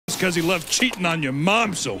because he loved cheating on your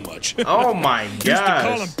mom so much. Oh my gosh. Used to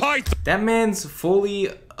call him Python. That man's fully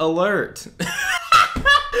alert.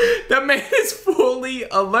 That man is fully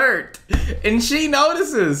alert. And she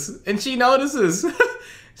notices.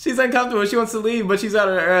 She's uncomfortable. She wants to leave, but she's at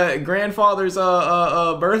her grandfather's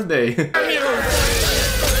birthday.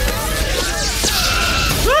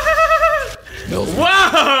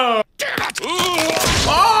 Whoa!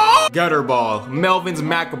 Oh! Gutterball, Melvin's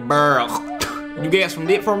Macabre. You guys from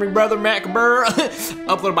it for me, brother Macabre.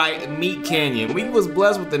 Uploaded by Meatcanyon. We was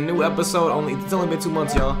blessed with the new episode. It's only been 2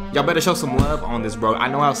 months, y'all. Y'all better show some love on this, bro. I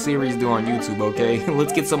know how series do on YouTube, okay?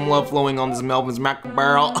 Let's get some love flowing on this Melvin's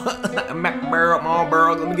Macabre. Macabre,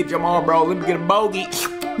 Marlboro. Let me get your Marlboro. Let me get a bogey.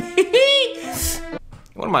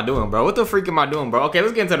 What am I doing, bro? What the freak am I doing, bro? Okay,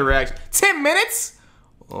 let's get into the reaction. 10 minutes?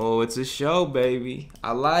 Oh, it's a show, baby.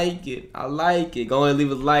 I like it. I like it. Go ahead and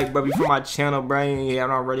leave a like, bro. If you're from my channel, bro. Yeah, I'm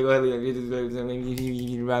not ready. Go ahead and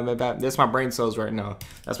leave. That's my brain cells right now.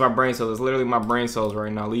 That's my brain cells. It's literally my brain cells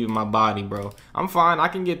right now, leaving my body, bro. I'm fine. I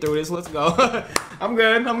can get through this. Let's go. I'm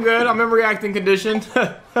good. I'm good. I'm in reacting condition. You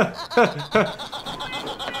know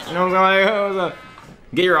what I'm saying?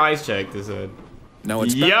 Get your eyes checked, this said. No,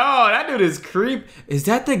 it's yo, that dude is creep. Is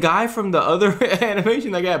that the guy from the other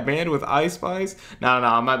animation that got banned with Ice Spice? No,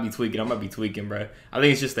 I might be tweaking. I might be tweaking, bro. I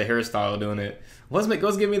think it's just the hairstyle doing it. Let's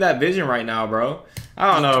give me that vision right now, bro.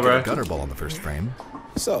 I don't know, bro. Gutterball on the first frame.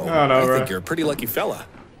 So, I don't know, bro. think you're a pretty lucky fella.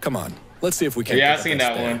 Come on, let's see if we can. Yeah, I seen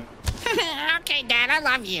that one. Okay, Dad, I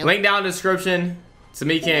love you. Link down in the description to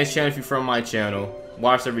Meatcanyon's channel if you're from my channel.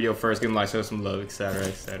 Watch the video first, give him a like, show some love, etc.,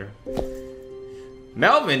 etc.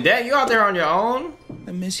 Melvin, Dad, you out there on your own?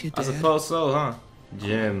 I miss you, Dad. I suppose so, huh?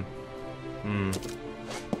 Jim.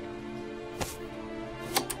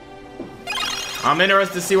 I'm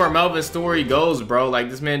interested to see where Melvin's story goes, bro. Like,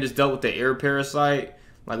 this man just dealt with the ear parasite.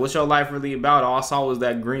 Like, what's your life really about? All I saw was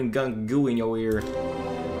that green gunk goo in your ear.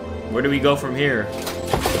 Where do we go from here?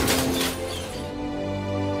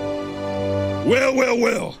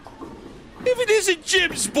 Well. If it isn't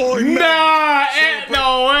Jim's boy, nah,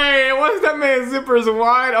 no way. What's that man's zippers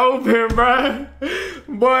wide open, bro?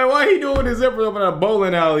 Boy, why he doing his zippers up in a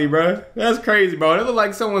bowling alley, bro? That's crazy, bro. It look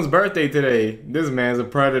like someone's birthday today. This man's a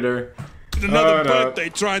predator. Another birthday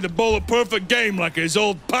trying to bowl a perfect game like his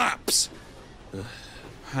old pops.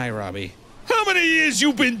 Hi, Robbie. How many years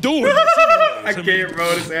you been doing this? I can't roll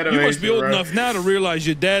this animation, you must be old bro. enough now to realize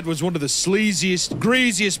your dad was one of the sleaziest,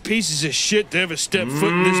 greasiest pieces of shit to ever step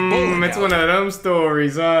foot in this bowling It's alley. one of them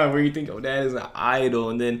stories, huh? Where you think your dad is an idol,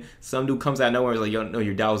 and then some dude comes out of nowhere and is like, yo, no,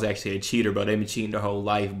 your dad was actually a cheater, bro. They've been cheating their whole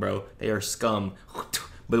life, bro. They are scum.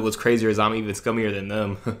 But what's crazier is I'm even scummier than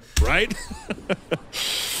them. Right?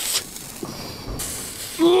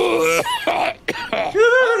 I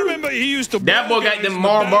remember he used to. That boy got them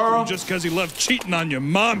Marlboro just because he loved cheating on your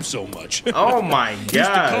mom so much. Oh my gosh.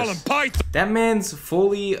 Used to call him Python. That man's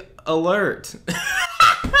fully alert.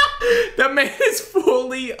 That man is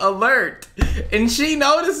fully alert. And she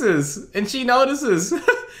notices.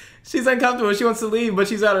 She's uncomfortable. She wants to leave, but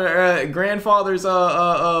she's at her grandfather's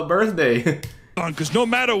birthday. Because no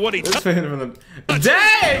matter what he Dang!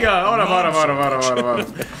 Hold on.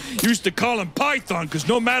 Used to call him Python because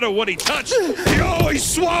no matter what he touched, he always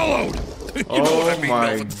swallowed. Oh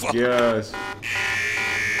my gosh.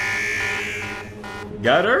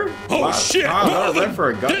 Gutter? Oh shit! Melvin, for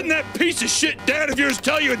a gutter. Didn't that piece of shit dad of yours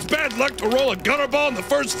tell you it's bad luck to roll a gutterball in the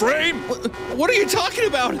first frame? What are you talking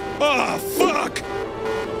about? Oh fuck!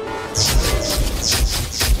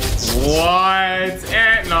 What?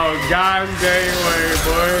 No goddamn way,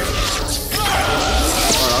 boy.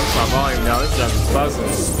 Hold on, my volume now. This stuff is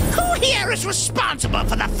buzzing. Who here is responsible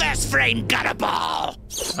for the first frame gutterball?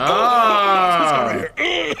 Ah.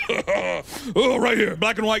 Oh, right here.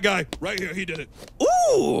 Black and white guy. Right here. He did it.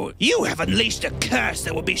 Ooh, you have unleashed a curse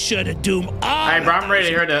that will be sure to doom all. Hey, bro, I'm ready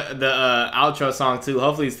to hear the outro song too.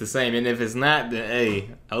 Hopefully it's the same, and if it's not, then hey,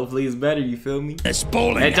 hopefully it's better. You feel me? This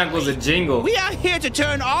bowling That junk was a jingle. We are here to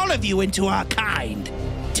turn all of you into our kind,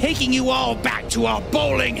 taking you all back to our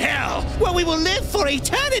bowling hell, where we will live for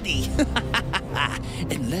eternity.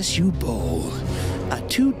 Unless you bowl a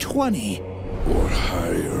 220 or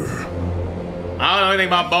higher. I don't know anything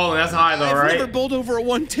about bowling. That's high though, right? I've never bowled over a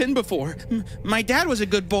 110 before. My dad was a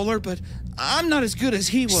good bowler, but I'm not as good as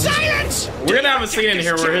he was. Silence! We're gonna have a scene in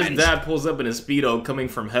here where his dad pulls up in a Speedo coming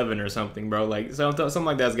from heaven or something, bro. Like, something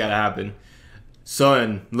like that's gotta happen.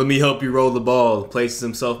 Son, let me help you roll the ball. Places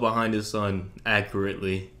himself behind his son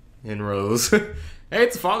accurately in rows. Hey,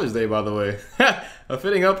 it's Father's Day, by the way. A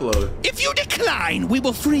fitting upload. If you decline, we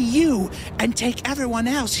will free you and take everyone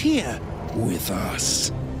else here with us.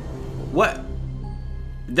 What?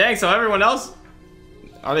 Dang, so everyone else?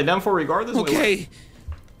 Are they done for regardless? Okay,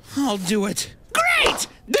 I'll do it. Great!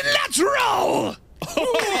 Then let's roll!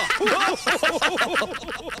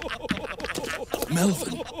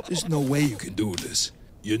 Melvin, there's no way you can do this.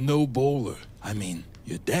 You're no bowler. I mean,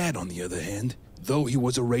 your dad, on the other hand, though he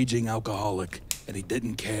was a raging alcoholic, and he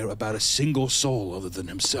didn't care about a single soul other than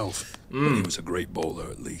himself, but he was a great bowler,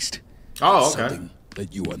 at least. Oh, That's okay. something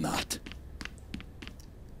that you are not.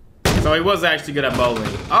 So he was actually good at bowling.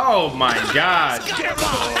 Oh my god.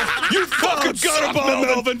 You fucking gutterball,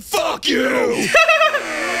 Melvin! Fuck you!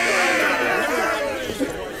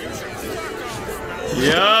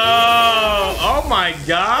 Yo! Oh my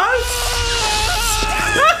gosh!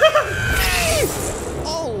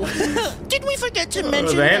 Oh, did we forget to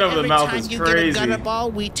mention the hand that over the every mouth time is you crazy. get a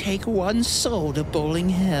gutterball, we take one soul to bowling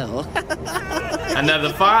hell?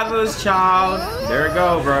 Another fatherless child. There it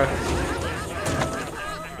go, bro.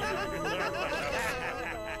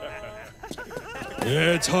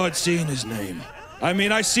 Yeah, it's hard seeing his name. I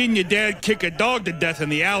mean, I seen your dad kick a dog to death in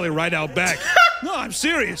the alley right out back. No, I'm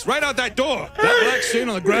serious. Right out that door. That black stain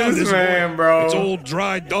on the ground This is man, bro. It's old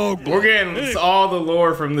dry dog blood. We're getting Hey, all the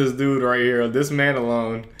lore from this dude right here. This man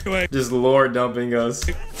alone. anyway, Just lore dumping us.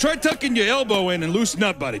 try tucking your elbow in and loosen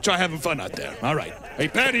up, buddy. Try having fun out there. All right. Hey,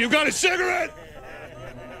 Patty, you got a cigarette?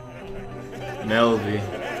 Melvin.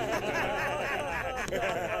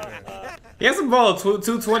 He has a ball of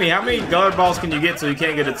 220. How many gutter balls can you get till you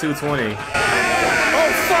can't get a 220?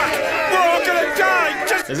 Oh, fuck! We're all gonna die!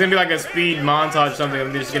 Just There's gonna be like a speed montage or something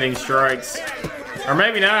of just getting strikes. Or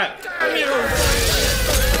maybe not.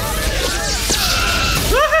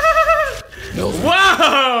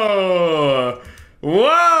 Whoa!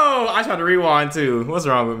 Whoa! I tried to rewind too. What's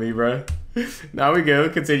wrong with me, bro? Now we go.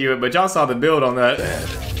 Continue it. But y'all saw the build on that.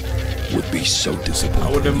 would be so disappointed.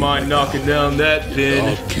 I wouldn't mind knocking down that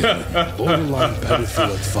pin. Borderline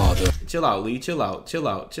pedophilic father Chill out, Lee. Chill out. Chill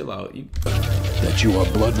out. Chill out. that you are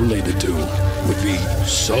blood related to would be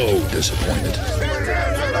so disappointed.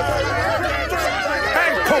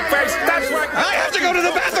 Hey, poke face, that's right. I have to go to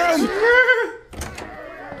the bathroom!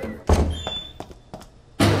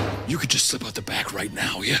 You could just slip out the back right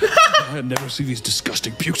now, yeah? I'd never see these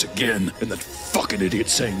disgusting pukes again. And that fucking idiot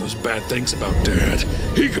saying those bad things about Dad.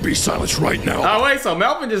 He could be silenced right now. Oh, wait, so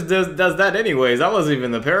Melvin just does that anyways. That wasn't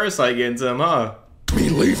even the parasite getting to him, huh? Me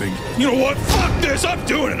leaving. You know what? Fuck this. I'm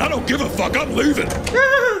doing it. I don't give a fuck. I'm leaving.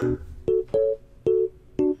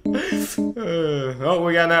 Oh,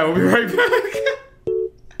 we got that. We'll be right back.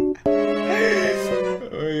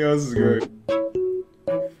 Oh, yeah, this is great.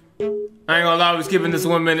 I ain't gonna lie, we're skipping this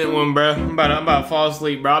 1 minute one, bro. I'm about to fall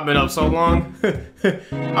asleep, bro. I've been up so long.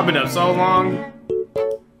 I've been up so long.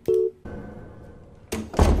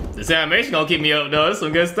 This animation gonna keep me up, though. That's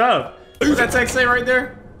some good stuff. What's that text say right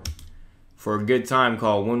there? For a good time,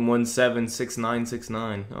 call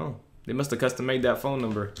 117-6969. Oh, they must have custom made that phone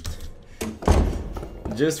number.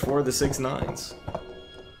 Just for the 69s.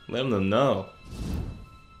 Let them know.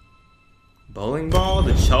 Bowling ball?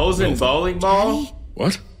 The chosen bowling ball?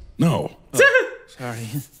 What? No.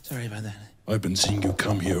 Sorry about that. I've been seeing you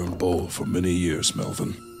come here and bowl for many years,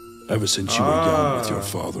 Melvin. Ever since you were young with your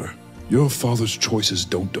father. Your father's choices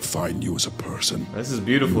don't define you as a person. This is You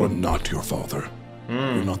beautiful. are not your father.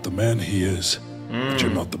 You're not the man he is, but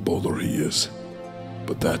you're not the bowler he is.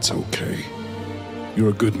 But that's okay. You're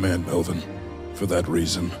a good man, Melvin. For that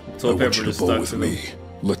reason, So I want Pepper you to just bowl stuck with to me.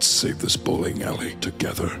 Let's save this bowling alley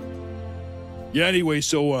together. Yeah, anyway,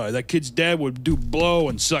 so that kid's dad would do blow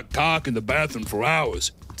and suck cock in the bathroom for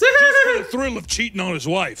hours. Just for the thrill of cheating on his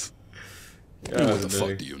wife. What the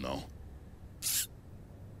fuck do you know?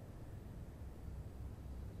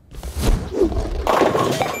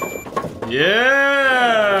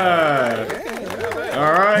 Yeah!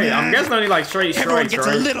 Alright, I'm guessing I need like straight Everyone strikes, gets a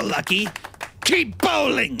right? little lucky. Keep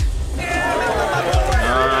bowling!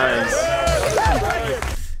 Nice.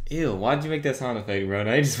 Ew, why'd you make that sound effect, bro?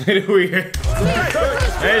 They just made it weird.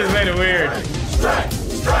 They just made it weird.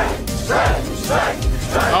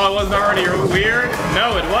 Oh, it wasn't already weird?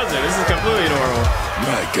 No, it wasn't. This is completely normal.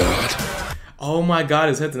 My God. Oh my god,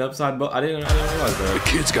 his head's an upside bow. I didn't realize The that.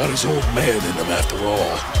 kid's got his old man in him after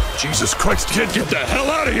all. Jesus Christ, kid, get the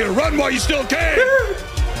hell out of here! Run while you still can!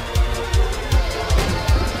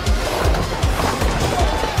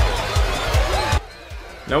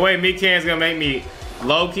 No way Meatcanyon's gonna make me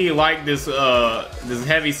low-key like this this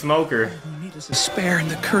heavy smoker. We need us a spare and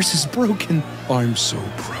the curse is broken. I'm so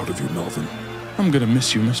proud of you, Melvin. I'm gonna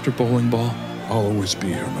miss you, Mr. Bowling Ball. I'll always be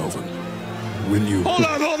here, Melvin. When you... Hold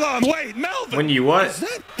on, wait, Melvin! When you what? Is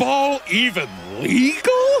that ball even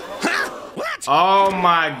legal? Huh? What? Oh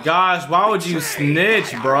my gosh, why would you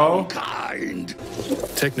snitch, bro? Kind.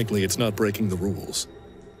 Technically, it's not breaking the rules.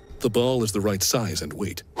 The ball is the right size and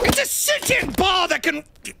weight. It's a sentient ball that can...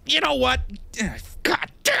 You know what?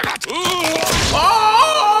 God damn it!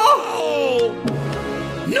 Oh!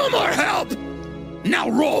 No more help! Now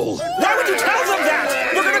roll! Why would you tell them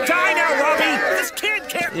that? We're gonna die now, Robbie! This kid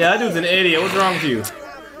can't... Yeah, that dude's an idiot. What's wrong with you?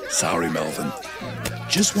 Sorry, Melvin.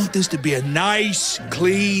 Just want this to be a nice,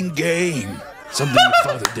 clean game. Something your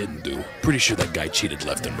father didn't do. Pretty sure that guy cheated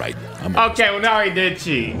left and right. Okay, well now he did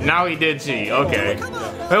cheat. Now he did cheat. Okay.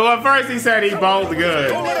 Well, first he said he bowled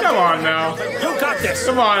good. Come on now. You got this!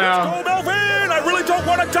 Come on now. Let's go, Melvin! I really don't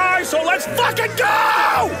want to die, so let's fucking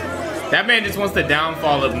go! That man just wants the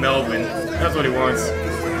downfall of Melvin. That's what he wants.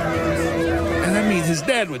 And I mean, his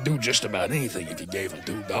dad would do just about anything if you gave him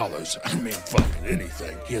 $2. I mean, fucking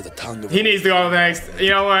anything. Hear the tongue of He needs to go next.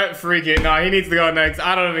 You know what? Freak it. No, he needs to go next.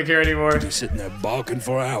 I don't even care anymore. He's sitting there barking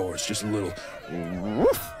for hours. Just a little...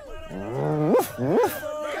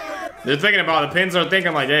 They're thinking about the pins are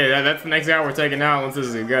thinking like, hey, that's the next guy we're taking out once this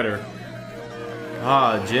is a gutter.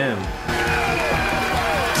 Ah, Jim.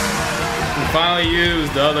 He finally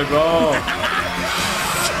used the other goal.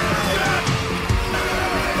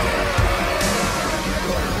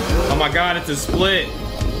 Oh my god, it's a split.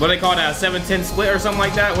 What do they call that? A 7-10 split or something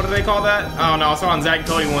like that? What do they call that? I don't know. I saw it on Zach and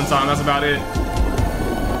Cody one time. That's about it.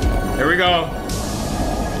 Here we go.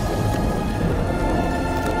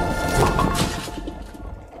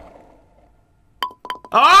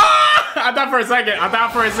 Oh! I thought for a second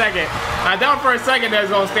they was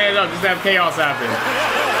gonna stand up just to have chaos happen.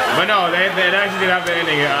 But no, they actually did have the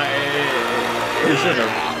ending. It should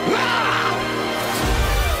have.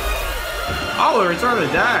 Oh, the return of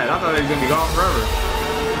the dad. I thought he was gonna be gone forever.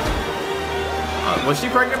 Was she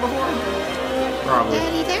pregnant before? Probably.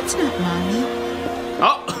 Daddy, that's not mommy.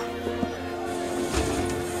 Oh.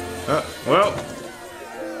 Well.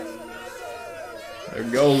 There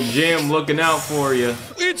goes Jim looking out for you.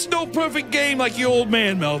 It's no perfect game like your old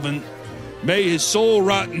man, Melvin. May his soul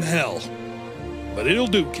rot in hell. But it'll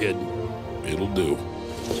do, kid. It'll do.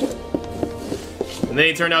 And then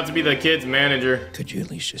he turned out to be the kid's manager. Could you at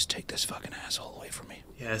least just take this fucking asshole away from me?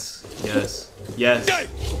 Yes, yes, yes. Hey!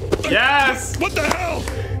 Yes! What the hell?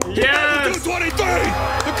 Yes! 223!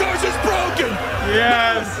 The car's just broken!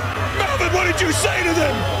 Yes! Melvin, what did you say to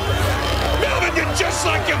them? Melvin, you're just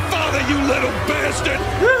like your father, you little bastard!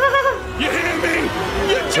 You hear me?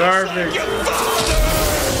 You're just Perfect. like your father!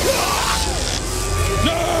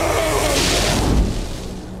 No!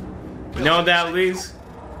 You know what that leaves?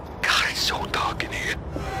 God, it's so dark in here.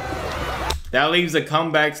 That leaves a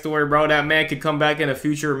comeback story, bro. That man could come back in a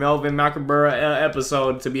future Melvin Macabre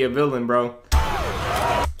episode to be a villain, bro.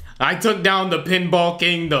 I took down the pinball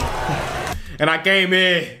kingdom. And I came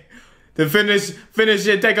in to finish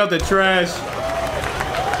it, take out the trash.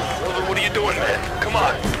 Melvin, what are you doing, man? Come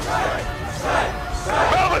on.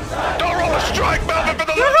 Melvin, don't roll a strike, Melvin, for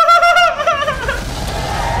the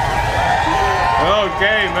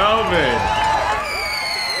Okay, Melvin.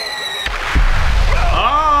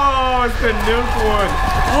 Oh, it's the nuke one.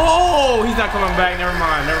 Oh, he's not coming back. Never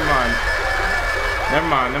mind.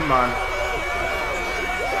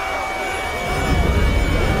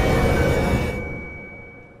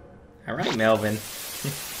 All right, Melvin.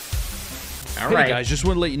 All right. Hey guys, just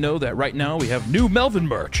want to let you know that right now we have new Melvin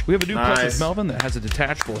merch. We have a new plush Nice. of Melvin that has a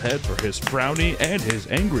detachable head for his frowny and his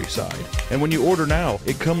angry side. And when you order now,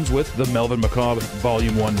 it comes with the Melvin Macabre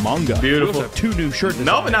Volume 1 manga. Beautiful. We also have 2 new shirt designs.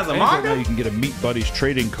 Melvin has a And manga? right now you can get a Meat Buddies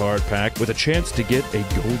trading card pack with a chance to get a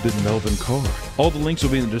golden Melvin card. All the links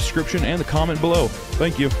will be in the description and the comment below.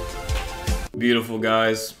 Thank you. Beautiful,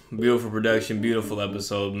 guys. Beautiful production. Beautiful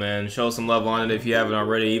episode, man. Show some love on it if you haven't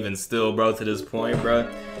already, even still, bro, to this point, bro.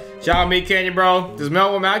 Shout out Meatcanyon, bro. This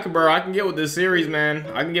Melvin Macabre, I can get with this series, man.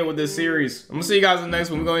 I can get with this series. I'm gonna see you guys in the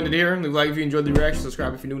next one. We're going to here. Leave a like if you enjoyed the reaction.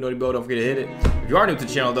 Subscribe if you're new. Know the bell. Don't forget to hit it. If you are new to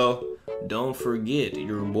the channel, though, don't forget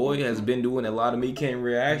your boy has been doing a lot of Meatcanyon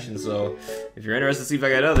reactions. So if you're interested to see if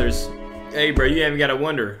I got others, hey, bro, you ain't got to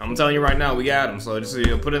wonder. I'm telling you right now, we got them. So just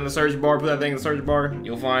put it in the search bar. Put that thing in the search bar.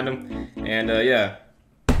 You'll find them. And yeah,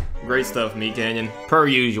 great stuff, Meatcanyon. Per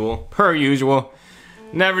usual. Per usual.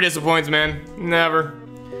 Never disappoints, man. Never.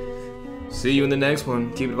 See you in the next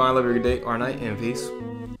one. Keep it divine, love every day or night, and peace.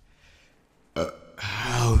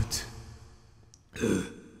 Out.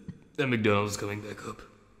 That McDonald's is coming back up.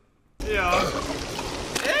 Yeah. Ew.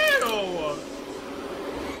 Hey, No,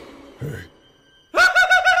 I'm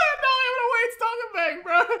gonna wait. Stop it back,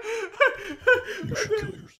 bro. you should kill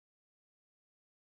yourself.